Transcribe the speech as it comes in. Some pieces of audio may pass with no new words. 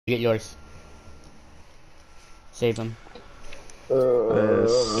Get yours. Save him.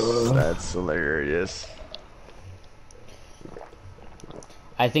 That's hilarious.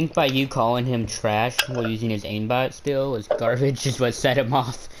 I think by you calling him trash while using his aimbot still is garbage is what set him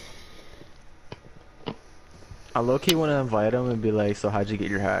off. I low-key want to invite him and be like, so how'd you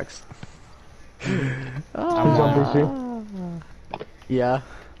get your hacks? I'm on. Yeah.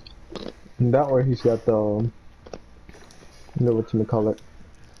 That way he's got the, you know what you call it?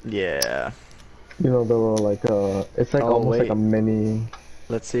 Yeah. You know the little, like it's like almost like a mini.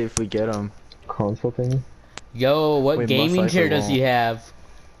 Let's see if we get him. Console thing. Yo, what We gaming most chair likely does he have?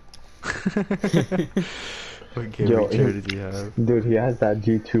 What gaming chair does he have? Dude, he has that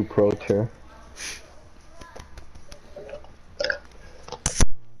G2 Pro chair.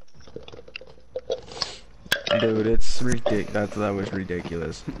 Dude, it's ridiculous. That was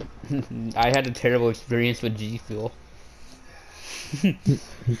ridiculous. I had a terrible experience with G Fuel.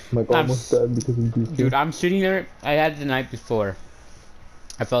 Like almost dead because of G2. Dude, I'm sitting there. I had it the night before.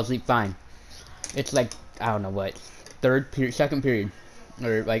 I fell asleep fine. It's like, I don't know what, second period,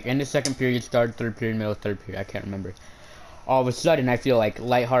 or like end of second period, start third period, middle of third period. I can't remember. All of a sudden, I feel like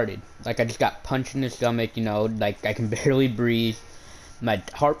lighthearted. Like I just got punched in the stomach. You know, like I can barely breathe. My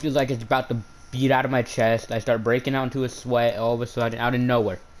heart feels like it's about to beat out of my chest. I start breaking out into a sweat all of a sudden, out of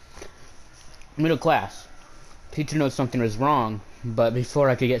nowhere. Middle class. Teacher knows something was wrong, but before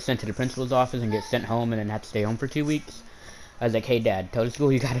I could get sent to the principal's office and get sent home and then have to stay home for 2 weeks, I was like, hey dad, tell the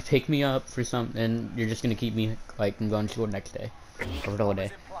school you gotta pick me up for something, and you're just gonna keep me, like, from going to school the next day. Or the whole day.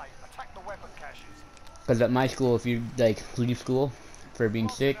 Because at my school, if you, like, leave school for being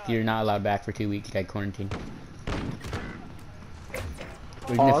sick, you're not allowed back for 2 weeks, like, quarantine.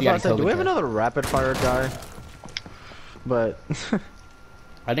 Oh, I was about to say, do we have another rapid fire guy? But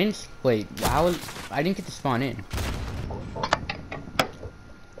I didn't wait. I didn't get to spawn in.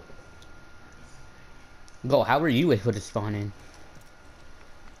 Go. How were you able to spawn in?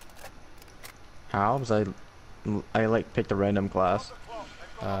 how? Was I like picked a random class.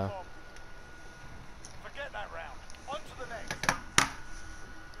 Forget that round. On to the next.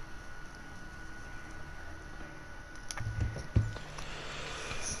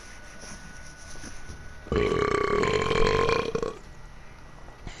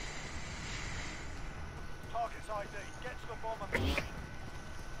 Target's ID. Get to the bomb and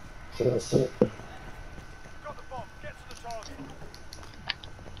got the bomb. Get to the target.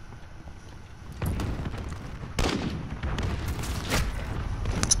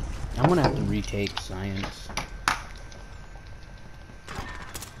 I'm gonna have to retake science.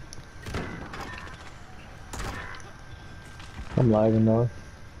 I'm lagging now.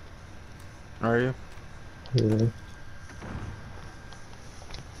 Are you? Yeah.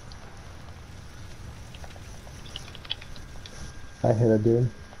 I hit a dude.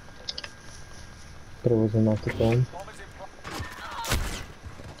 But it wasn't off the phone. Bomb is in play.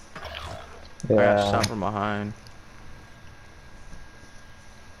 I got Yeah. shot from behind.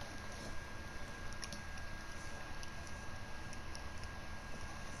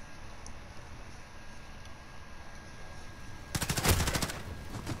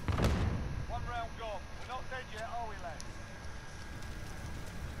 One round gone. We're not dead yet, are we, lads?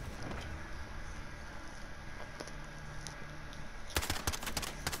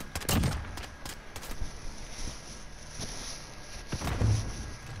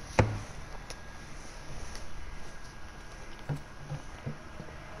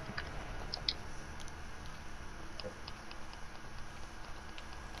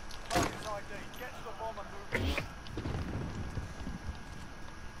 Target's ID. Get to the bomb and move it.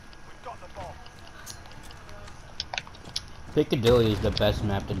 We've got the bomb. Piccadilly is the best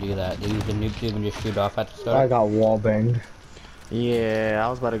map to do that. They use the nuke tube and just shoot off at the I start. got wall banged. Yeah, I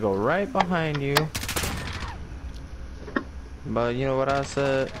was about to go right behind you. But you know what I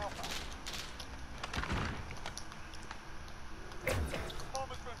said? Bomb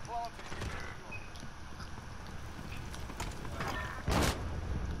has been planted.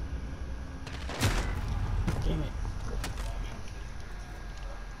 Damn it.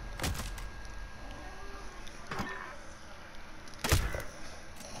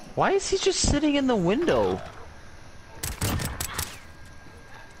 Why is he just sitting in the window?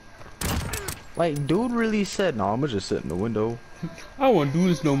 Like, dude really said, no, I'ma just sit in the window. I don't want to do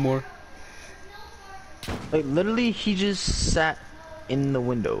this no more. Like, literally, he just sat in the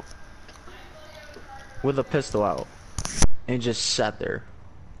window. With a pistol out. And just sat there.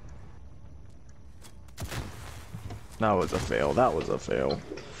 That was a fail. That was a fail.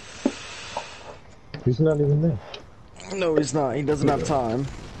 He's not even there. No, he's not. He doesn't have time.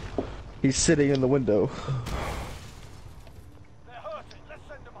 He's sitting in the window. They're hurting. Let's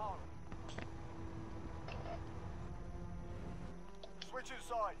send them home. Switching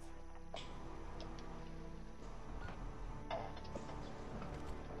sides.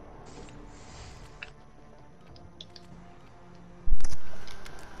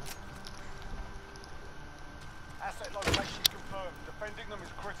 Asset location confirmed. Defending them is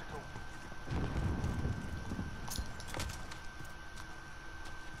critical.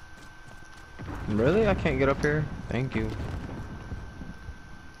 Really? I can't get up here? Thank you.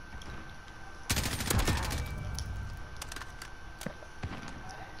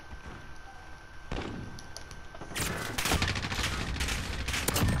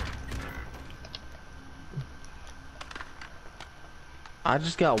 I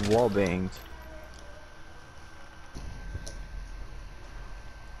just got wall banged.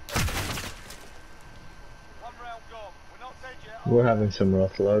 One round gone. We're not dead yet. We're having some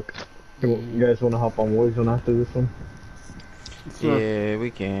rough luck. You guys want to hop on Warzone after this one? Sure. Yeah, we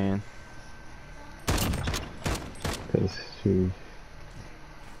can. Cause shoot.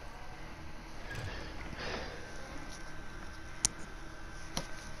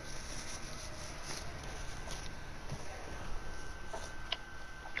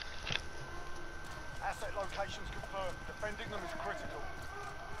 Asset locations confirmed. Defending them is critical.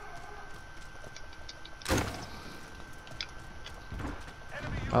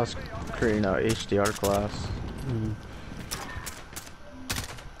 Enemy I was UAV overhead. creating our HDR class. Mm.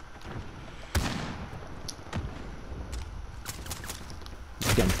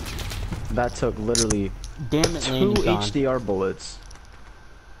 That took literally Damn it, 2 Landon's on. HDR bullets.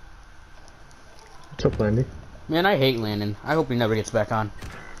 What's up, Landy? Man, I hate Landon. I hope he never gets back on.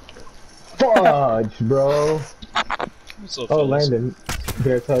 Fudge, bro. What's up, Oh, fellas? Landon.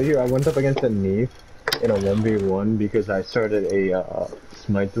 Did I tell you I went up against a Neve in a 1v1 because I started a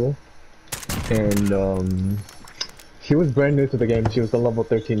smite duel, and she was brand new to the game. She was a level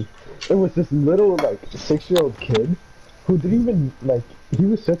 13. It was this little like 6-year-old kid who didn't even like. He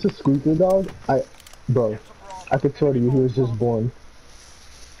was such a squeaker dog. Bro, I could swear to you, he was just born.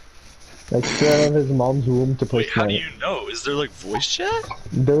 Like straight out of his mom's womb to play Wait, how do smite. you know? Is there like voice chat?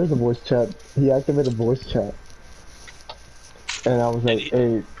 There is a voice chat. He activated voice chat. And I was like,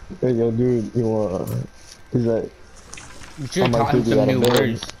 hey, yo, dude, you wanna... He's like, You should I'm have like, taught him dude, you some gotta new build.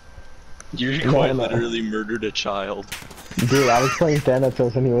 words. You No, quite no. literally murdered a child. dude, I was playing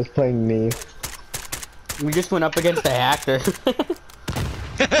Thanatos and he was playing me. We just went up against a hacker.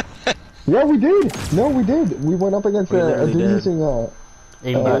 Yeah, we did! No, we did! We went up against We a literally dude did. using,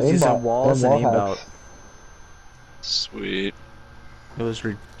 Aimbot. Using aimbot walls and wall aimbot. hacks. Sweet. It was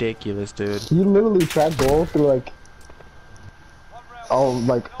ridiculous, dude. He literally tracked goal through, like, One round oh,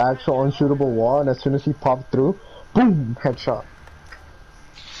 like, actual unshootable wall, and as soon as he popped through, boom, headshot.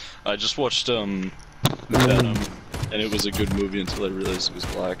 I just watched Venom, and it was a good movie until I realized it was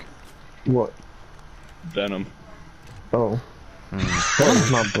black. What? Venom. Oh. That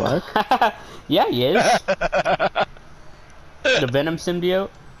was not black. Yeah, he is. The Venom symbiote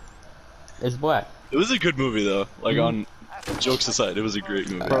is black. It was a good movie though. Like on jokes aside, it was a great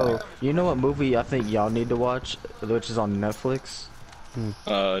movie. Bro, you know what movie I think y'all need to watch, which is on Netflix?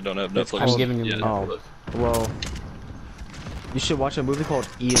 I don't have Netflix. I'm giving you yet, Oh, but- well, you should watch a movie called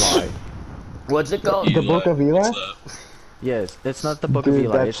Eli. What's it called? The Book of Eli? What's that? Yes, it's not the Book Dude, of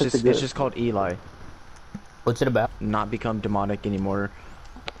Eli. that's It's such a just good- it's just called Eli. What's it about? Not become demonic anymore,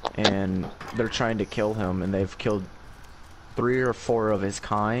 and they're trying to kill him, and they've killed 3 or 4 of his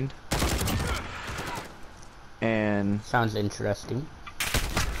kind. And Sounds interesting.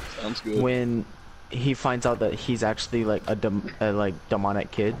 Sounds good. when he finds out that he's actually like a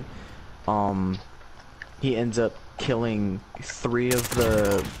demonic kid, he ends up killing 3 of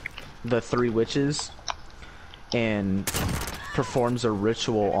the 3 witches, and performs a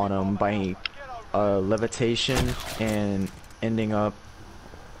ritual on them by levitation and ending up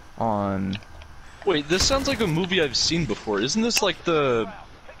on. Wait, this sounds like a movie I've seen before. Isn't this like the?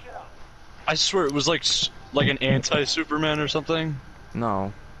 I swear it was like an anti-Superman or something.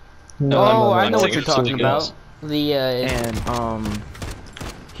 No. Oh, I I'm know what thinking you're of talking something about. else. The And I'm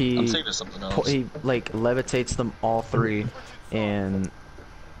he thinking of something else. he like levitates them all 3 and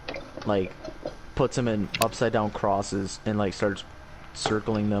like puts them in upside down crosses and like starts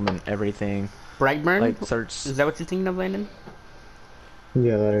circling them and everything. Brightburn. Like starts. Is that what you're thinking of, Landon?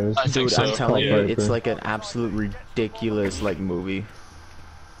 Yeah, that is. I think Dude, so. I'm telling yeah. you, it's like an absolute ridiculous like movie.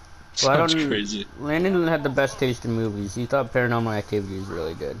 Well, I Sounds don't- crazy. Landon had the best taste in movies. He thought Paranormal Activity was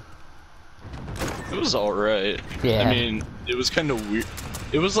really good. It was alright. Yeah. I mean, it was kind of weird.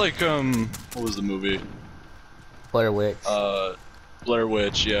 It was like what was the movie? Blair Witch. Blair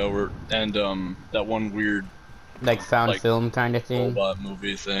Witch. Yeah, and that one weird Like found like, film kind of thing. robot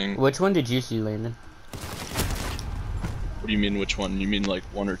movie thing. Which one did you see, Landon? What do you mean, which one? You mean like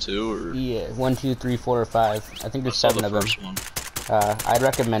 1 or 2, or? Yeah, 1, 2, 3, 4, or 5. I think I there's saw 7 the of them. first one. I'd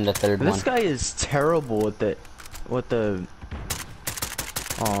recommend the third one. This guy is terrible with the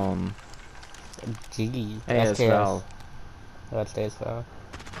Gee, AS SKS. Val. That's AS Val.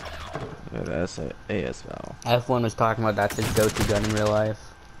 Yeah, that's it. AS Val. F1 was talking about that's his go-to gun in real life.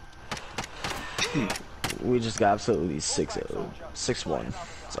 We just got absolutely 6-1.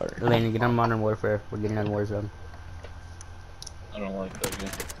 Sorry. Elena, get on Modern Warfare. We're getting on Warzone. I don't like that game.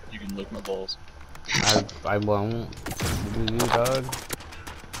 You can lick my balls. I won't. Do you, dog?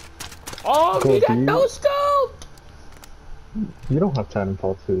 Oh, Cool, he got do you- no scope! You don't have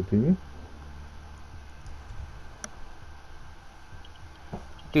Titanfall 2, do you?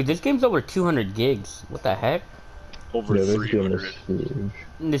 Dude, this game's over 200 gigs. What the heck? Over Yeah, this game 300. is huge.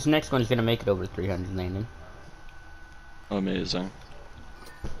 This next one's gonna make it over 300, Landon. Amazing.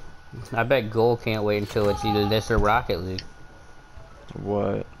 I bet Goal can't wait until it's either this or Rocket League.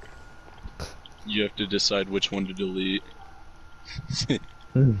 What? You have to decide which one to delete.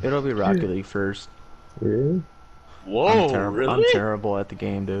 It'll be Rocket League first. Really? Whoa, I'm really? I'm terrible at the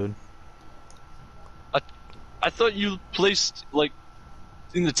game, dude. I thought you placed, like,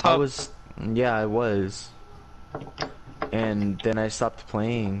 in the I top. yeah, I was. And then I stopped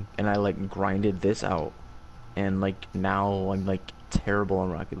playing, and I like grinded this out, and like now I'm like terrible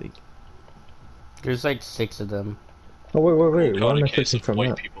on Rocket League. There's like 6 of them. Oh, wait. Why Caught am a I case switching of from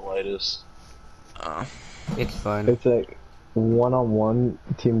white that? peopleitis. It's fun. It's like one-on-one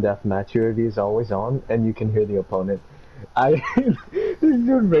team deathmatch. Unity is always on, and you can hear the opponent. This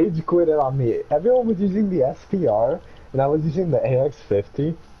dude rage quitted on me. Everyone was using the SPR, and I was using the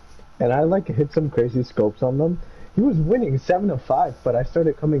AX50, and I like hit some crazy scopes on them. He was winning 7-5, but I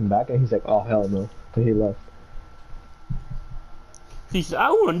started coming back, and he's like, "Oh hell no," and he left. He said, I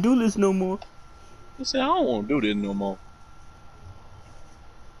don't want to do this no more. I said, I don't want to do this no more.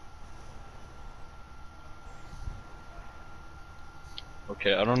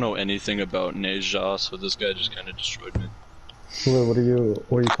 Okay, I don't know anything about Neja, so this guy just kind of destroyed me. Wait, what are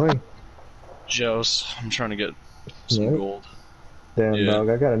you playing? Joust, I'm trying to get some What? gold. Damn, Yeah. dog,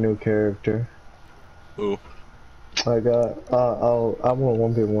 I got a new character. Ooh. I got, I want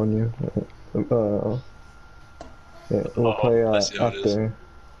 1v1 you. Yeah, we'll Oh, play, I see how it is. after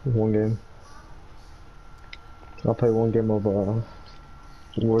one game. I'll play one game of,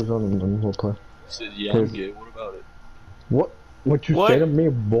 Warzone and then we'll play. Said, yeah, I'm gay. What about it? What you What? say to me,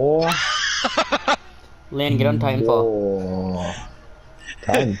 boy? Landon, get on Titanfall. Boy.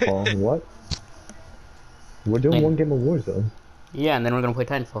 Titanfall, what? We're doing Lane. one game of Warzone, Yeah, and then we're gonna play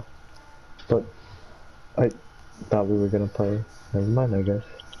Titanfall. but I thought we were gonna play. Never mind, I guess.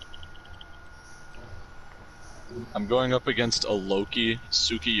 I'm going up against a Loki,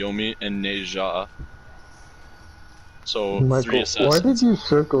 Tsukiyomi, and Neja. So, 3 Michael, why assassins. did you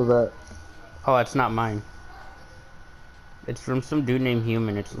circle that? Oh, it's not mine. It's from some dude named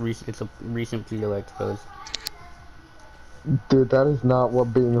Human. It's a recent POX post. Dude, that is not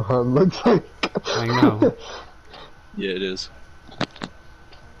what being hard looks like. I know. Yeah, it is.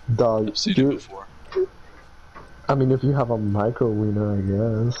 Dog, I've seen it dude, before. I mean, if you have a micro wiener, I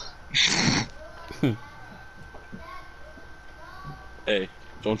guess. Hey,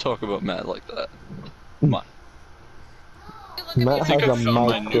 don't talk about Matt like that. Come on. Matt think has I a found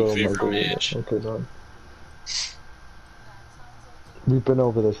my new micro favorite wiener. mage. Okay, dog. We've been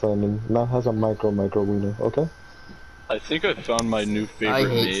over this, Landon. Matt has a micro wiener, okay? I think I found my new favorite I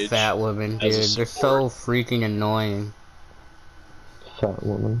hate mage. fat women, as a dude. They're so freaking annoying. Fat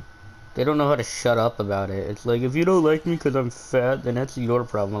woman. They don't know how to shut up about it. It's like, if you don't like me because I'm fat, then that's your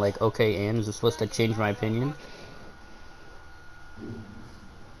problem. Like, okay, Ann, is this supposed to change my opinion?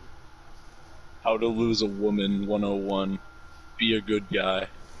 How to lose a woman 101. Be a good guy.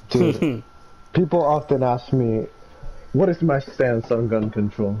 Dude, people often ask me, what is my stance on gun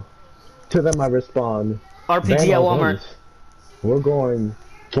control? To them I respond, RPG ban at all Walmart. guns. We're going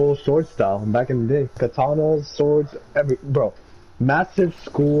full sword style. Back in the day, katanas, swords, bro, massive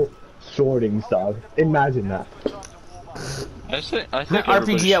school swording style. Imagine that. I think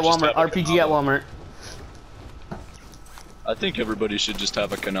everybody RPG should at just Walmart. have a RPG at Kanabo. Walmart. I think everybody should just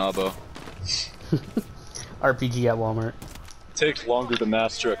have a Kanabo. RPG at Walmart. It takes longer to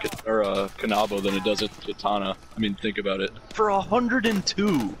master a Kanabo than it does a katana. I mean, think about it. For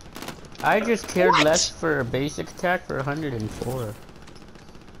 102! I just cared What? less for a basic attack for 104.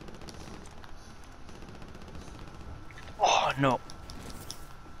 Oh, no.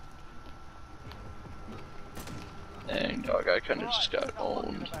 Dang, dog, I kinda just got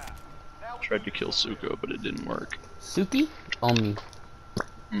owned. Tried to kill Suko, but it didn't work. Suki? Omi.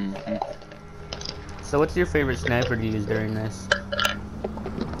 Mm-hmm. So what's your favorite sniper to use during this?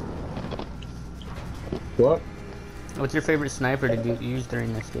 What? What's your favorite sniper to use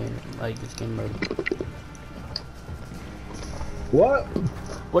during this game? Like this game mode? What?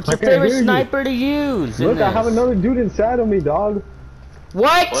 What's I your can't favorite hear you. sniper to use? in Look, I have this? another dude inside of me, dog.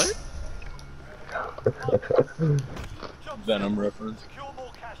 What? Venom reference. Secure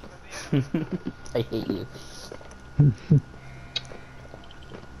more cash than the enemy. I hate you.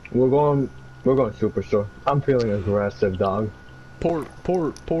 We're going superstore. I'm feeling aggressive, dog. Port.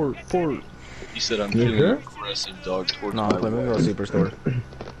 He said I'm You feeling sure? aggressive, dog, towards No, my let me go superstore.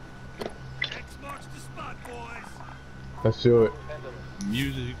 X marks the spot, boys. Let's do it.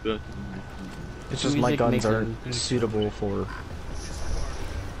 music. It's just my Music guns makes aren't it- suitable for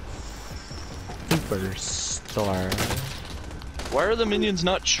superstar. Why are the minions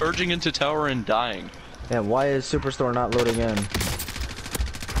not charging into tower and dying? And why is superstore not loading in?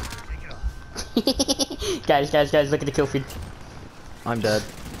 guys, look at the kill feed. I'm dead.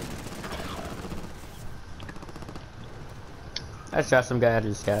 I shot some guy out of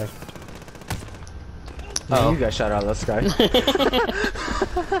the sky. Man, Oh. you got shot out of the sky.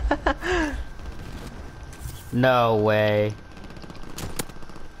 No way.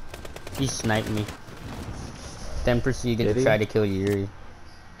 He sniped me. Then proceeded Did to he? try to kill Yuri.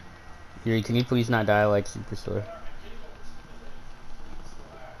 Yuri, can you please not die like Superstore?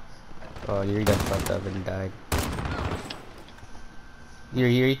 Oh, Yuri got fucked up and died.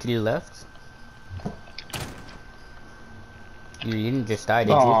 Yuri to your left? Yuri, you didn't just die,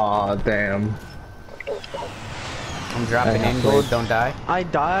 did you? Aw, damn. I'm dropping I have in gold, to- don't die. I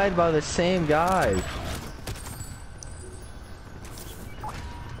died by the same guy.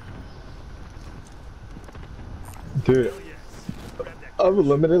 Dude, I've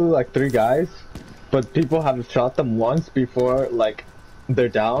eliminated like 3 guys, but people have shot them once before, like, they're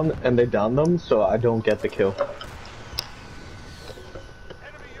down, and they down them, so I don't get the kill.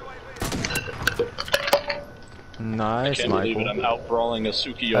 Nice, Can't believe it, Michael. I'm out brawling a I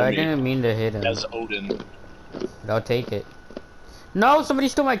Tsukiyomi didn't mean to hit him. as Odin. But I'll take it. No, somebody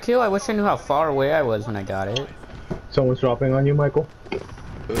stole my kill. I wish I knew how far away I was when I got it. Someone's dropping on you, Michael?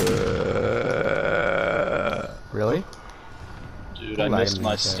 Really? Dude, Don't I lie to missed me my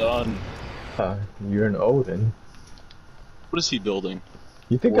like that. son. You're an Odin. What is he building?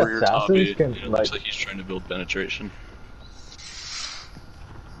 You think Warrior assassins Tommy. can, It like... looks like he's trying to build penetration.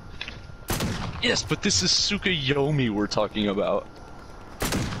 Yes, but this is Tsukuyomi we're talking about.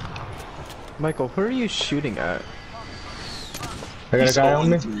 Michael, who are you shooting at? I got He's a guy on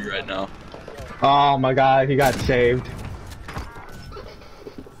me? 0-3 right now. Oh my god, he got saved.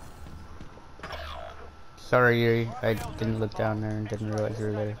 Sorry, Yuri. I didn't look down there and didn't realize you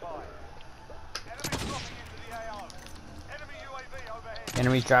were there.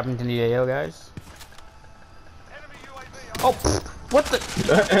 Enemy dropping into the AO. Enemies dropping to the AO, Enemy UAV overhead. guys. Enemy UAV Oh, pfft, what the?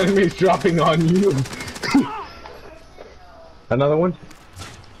 Enemies dropping on you. Another one?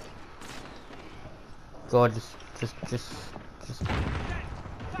 Go, just.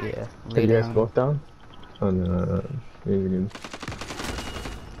 Yeah, lay Are you guys down. both down? Oh no. You-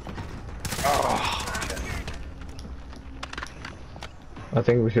 I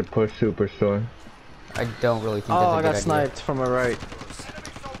think we should push Superstore. I don't really think Oh, I that's a got good idea. sniped from my right.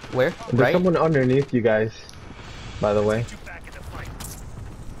 Where? There's Right? someone underneath you guys, by the way. back in the fight.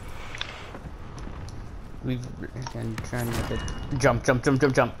 We've been trying to get... Jump.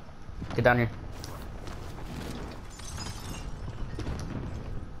 Get down here.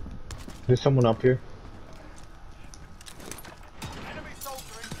 There's someone up here. Enemy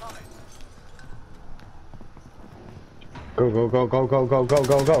soldier incoming. Go.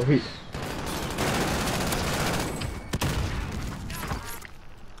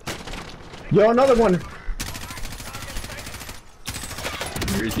 Yo, another one!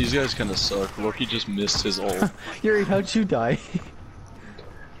 Dude, these guys kinda suck. Loki just missed his ult. Yuri, how'd you die?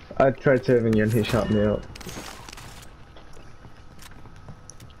 I tried saving you and he shot me out.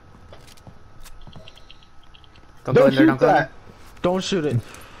 Don't go Don't in there, shoot don't go in that! there. Don't shoot it.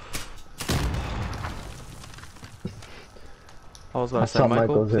 I was about I to say, saw Michael,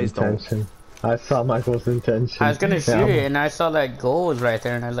 Michael's please don't. intention. I saw Michael's intention. I was gonna shoot Yeah. it and I saw that goal was right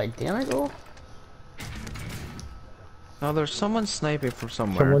there and I was like, damn it, goal. No, there's someone sniping from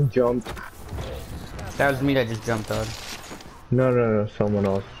somewhere. Someone jumped. That was me that just jumped on. No, someone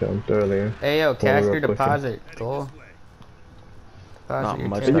else jumped earlier. Hey yo, cash we were your pushing. deposit. Goal. Deposit Not your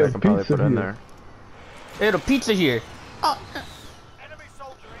much cash. that Yo, I can probably pizza put in here. there. Hey, the pizza here. Enemy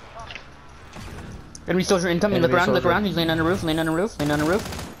soldier incoming. Enemy soldier incoming. Look Enemy around, look soldier. around. He's laying on the roof, laying on the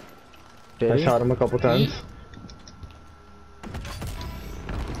roof. Did I he? shot him a couple times.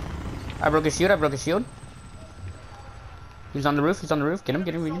 I broke his shield. I broke his shield. He's on the roof. He's on the roof. Get him.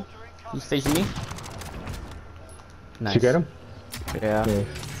 Get him. Get him. He's facing me. Nice. Did you get him? Yeah. Yeah.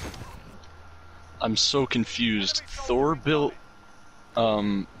 I'm so confused. Thor built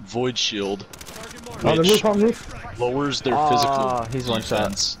Void Shield, On the which roof, on the roof. lowers their Ah, physical he's one shot.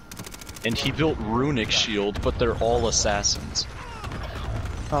 defense. And he built Runic Shield, but they're all assassins.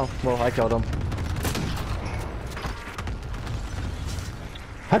 Oh, well, I killed him.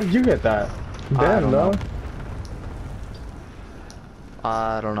 How did you get that? I Damn, don't no. know.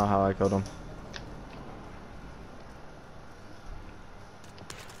 I don't know how I killed him.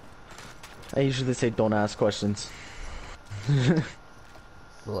 I usually say don't ask questions.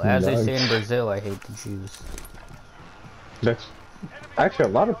 Well, as they say in Nice. Brazil, I hate the Jews. That's actually a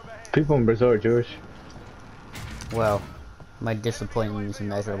lot of people in Brazil are Jewish. Well, my disappointment is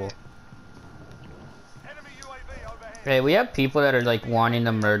immeasurable. Enemy UAV overhead. Hey, we have people that are like wanting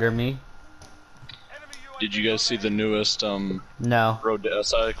to murder me. Enemy UAV. Did you guys see the newest No. Road to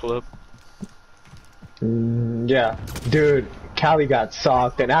SI clip? Yeah, dude. Callie got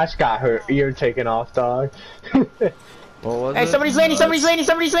socked and Ash got her ear taken off, dog. What was Hey, it? somebody's landing! Somebody's landing!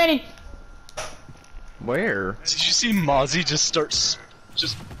 Somebody's landing! Where? Did you see Mozzie just start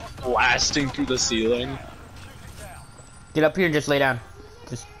just blasting through the ceiling? Get up here and just lay down.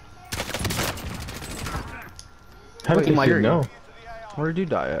 Just How Wait, did Mike, you know? Where did you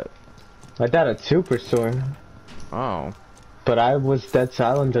die at? I died at Superstore, Oh. but I was dead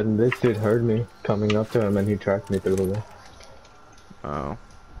silent and this dude heard me coming up to him and he tracked me through the wall. Oh.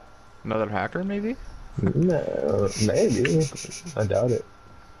 Another hacker, maybe? No, maybe. I doubt it.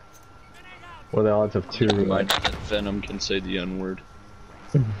 What are the odds of two? Remind me that Venom can say the N-word.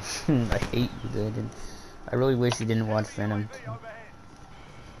 I hate you, dude. I really wish you didn't watch Venom.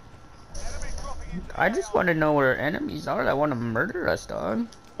 I just want to know where enemies are that want to murder us, dog.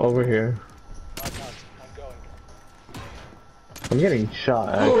 Over here. I'm getting shot,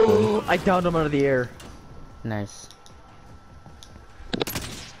 actually. I downed him out of the air. Nice.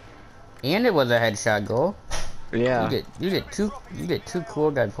 And it was a headshot goal. Yeah. You get two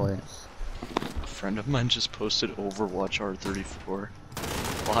cool guy points. A friend of mine just posted Overwatch R34.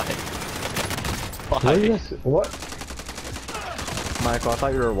 Why? What Why? is this? What? Michael, I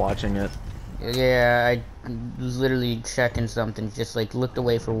thought you were watching it. Yeah, I was literally checking something, just like looked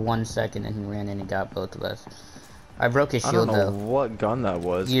away for 1 second and he ran in and got both of us. I broke his I don't shield know though. what gun that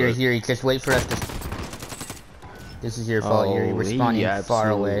was. Yuri, but- Yuri, just wait for us to... This is your fault, Yuri. We're he spawning far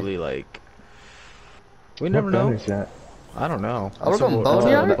away. absolutely, like... We never What gun know. is that? I don't know. Oh, we're That's a- going that's a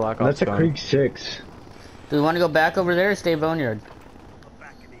Boneyard? Black Ops That's a gun. Krieg 6. Do we want to go back over there or stay Boneyard?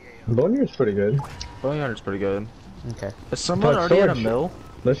 Boneyard's pretty good. Boneyard is pretty good. Okay. Is someone But already at a storage. mill?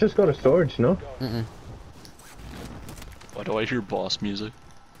 Let's just go to storage, no? Mm-mm. Why do I hear boss music?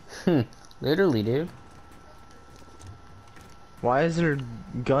 Literally, dude. Why is there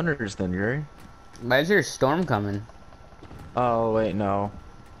gunners then, Yuri? Why is there a storm coming? Oh, wait, no.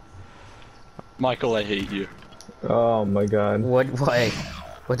 Michael, I hate you. Oh my god. What? Why?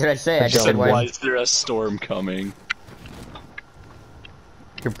 What did I say? I I just said, said why why. is there a storm coming?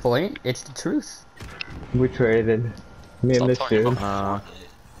 Your point? It's the truth. We traded. Me and Stop this talking dude. about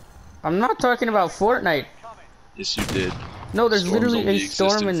I'm not talking about Fortnite. Yes, you did. No, there's Storms literally only a exist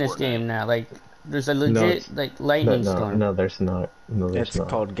storm in in this Fortnite. game now. Like, there's a legit like No, lightning no, storm. no, there's not. No, there's It's not.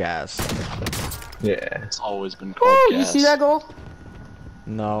 called gas. Yeah. It's always been called Oh, gas. you see that goal?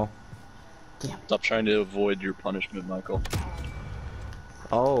 No. Stop trying to avoid your punishment, Michael.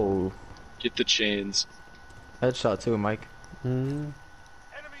 Oh. Get the chains. Headshot too, Mike. Hmm.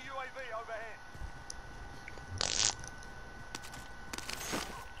 Enemy UAV overhead.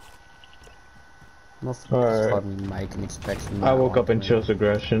 Most Alright. called me Mike and expects me. I woke up and chose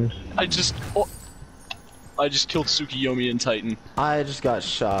aggression. I just killed Tsukiyomi and Titan. I just got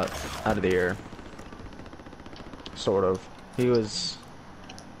shot out of the air. Sort of. He was...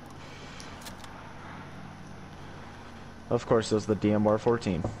 Of course, it was the DMR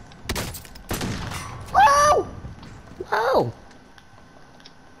 14. Wow! Wow!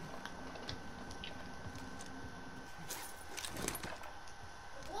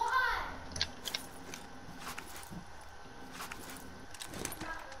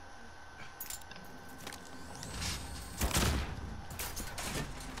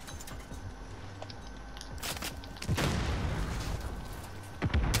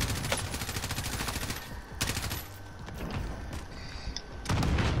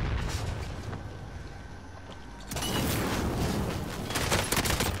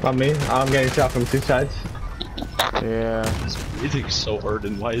 Not me. I'm getting shot from two sides. Yeah. It's breathing so hard,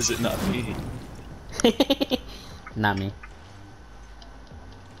 and why is it not me? Not me.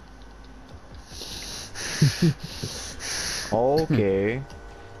 Okay.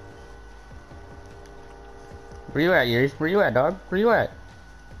 Where you at, Yuri? Where you at, dog? Where you at?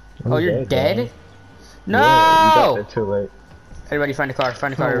 I'm Oh, you're dead? dog. No! Yeah, you got there too late. Everybody find a car.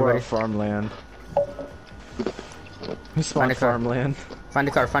 Find a car, We're everybody. at farmland. We Find spawned a car. farmland. Find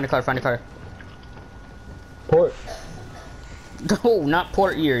a car. Find a car. Find a car. Port. No, not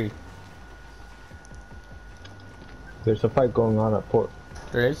Port Erie. There's a fight going on at port.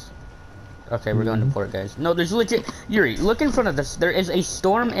 There is? Okay, we're going to port, guys. No, there's legit... Yuri, look in front of us. There is a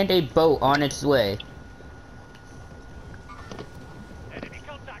storm and a boat on its way.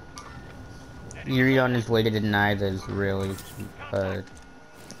 Yuri on his way to deny the Israeli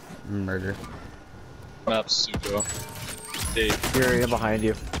murder. Map Suko. Dave. Yuri, I'm behind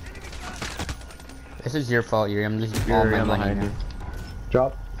you. This is your fault, Yuri. I'm losing all Yuri, my I'm money behind now. you.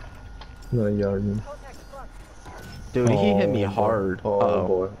 Drop. No, yard. Dude, he hit me hard. Oh Uh-oh.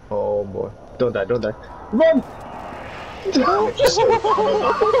 boy. Oh boy. Don't die, don't die. Run!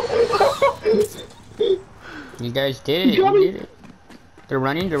 You guys did it. You did it. They're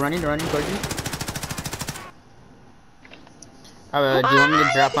running towards you. Do you want me to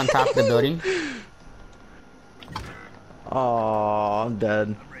drop on top of the building? Oh, I'm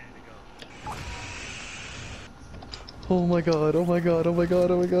dead. Oh my god, oh my god, oh my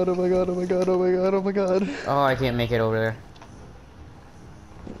god, oh my god, oh my god, oh my god, oh my god, oh my god. Oh, I can't make it over there.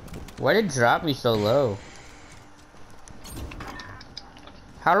 Why did it drop me so low?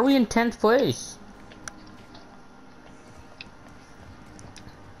 How are we in 10th place?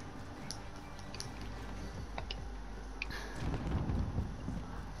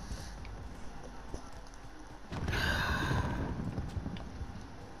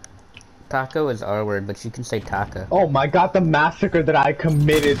 Taco is our word, but you can say taco. Oh my god, the massacre that I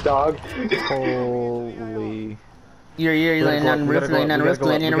committed, dog. Holy. You're landing on the roof, landing on the roof,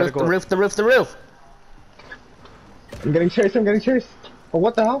 landing on the roof, the roof. I'm getting chased, I'm getting chased. Oh,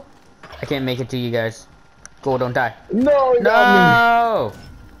 what the hell? I can't make it to you guys. Go, don't die. No, he got No!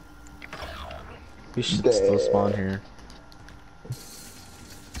 We should still spawn here. me.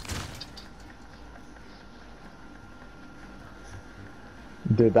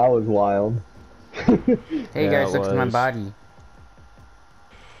 Dude, that was wild. Hey Yeah, guys, it look at my was. body. Enemy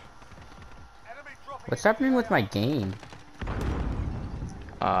dropping. What's happening with my game?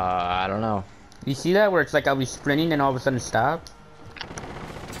 I don't know. You see that where it's like I'll be sprinting and all of a sudden stop?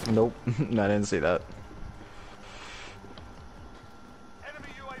 Nope, I didn't see that. Enemy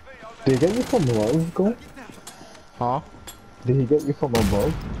UAV over. Did he get you from above, Go? Huh? Did he get you from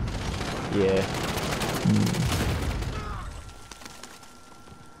above? Yeah.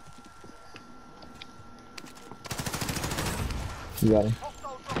 You got him.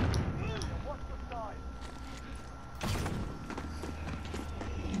 Hostile dropping. Watch the side.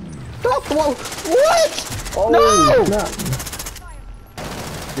 What? Oh, No! snap.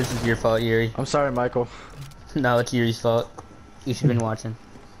 This is your fault, Yuri. I'm sorry, Michael. No, it's Yuri's fault. You should have been watching.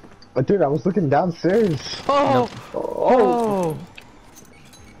 Dude, I was looking downstairs. Oh! Oh!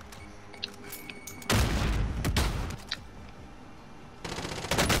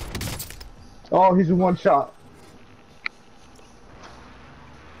 Oh, he's in one shot.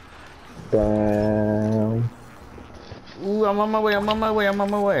 Damn. Ooh, I'm on my way, I'm on my way, I'm on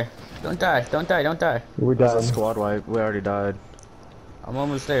my way. Don't die, don't die, don't die. We're That's a done. squad wipe. We already died. I'm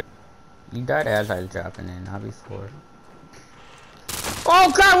almost there. You died as I was dropping in, not before.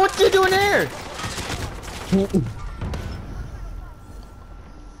 Oh god, what you doing there?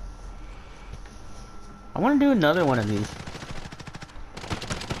 I want to do another one of these.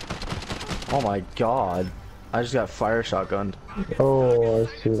 Oh my god. I just got fire shotgunned. Oh, I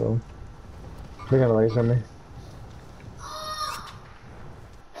see them. They're gonna laser me.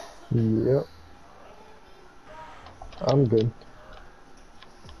 Yep. I'm good.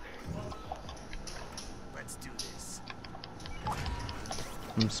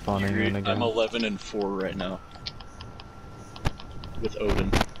 I'm spawning in again. I'm 11 and 4 right now. With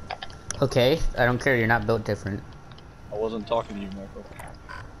Odin. Okay, I don't care, you're not built different. I wasn't talking to you, Michael.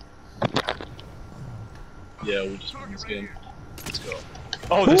 Yeah, we just won this game. Let's go.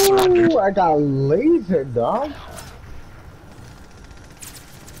 Oh, they surrendered. Ooh, I got laser, dog.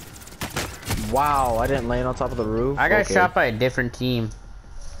 Wow, I didn't land on top of the roof. I got Okay. shot by a different team.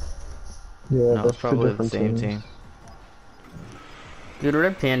 Yeah, No, that's it's probably the different same teams. team. Dude,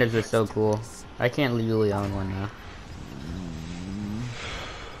 red pandas are so cool. I can't legally own one now.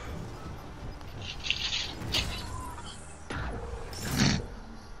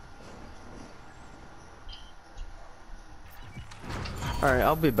 Alright,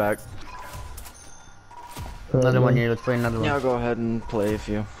 I'll be back. Another one here, let's play another one. Yeah, I'll go ahead and play if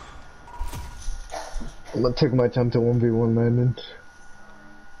you. I'm gonna take my time to 1v1 Landon.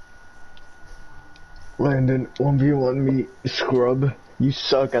 Landon, 1v1 me, scrub. You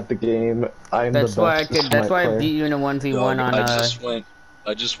suck at the game. I'm That's the why best. that's why I player. beat you in a 1v1 on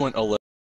I just went 11.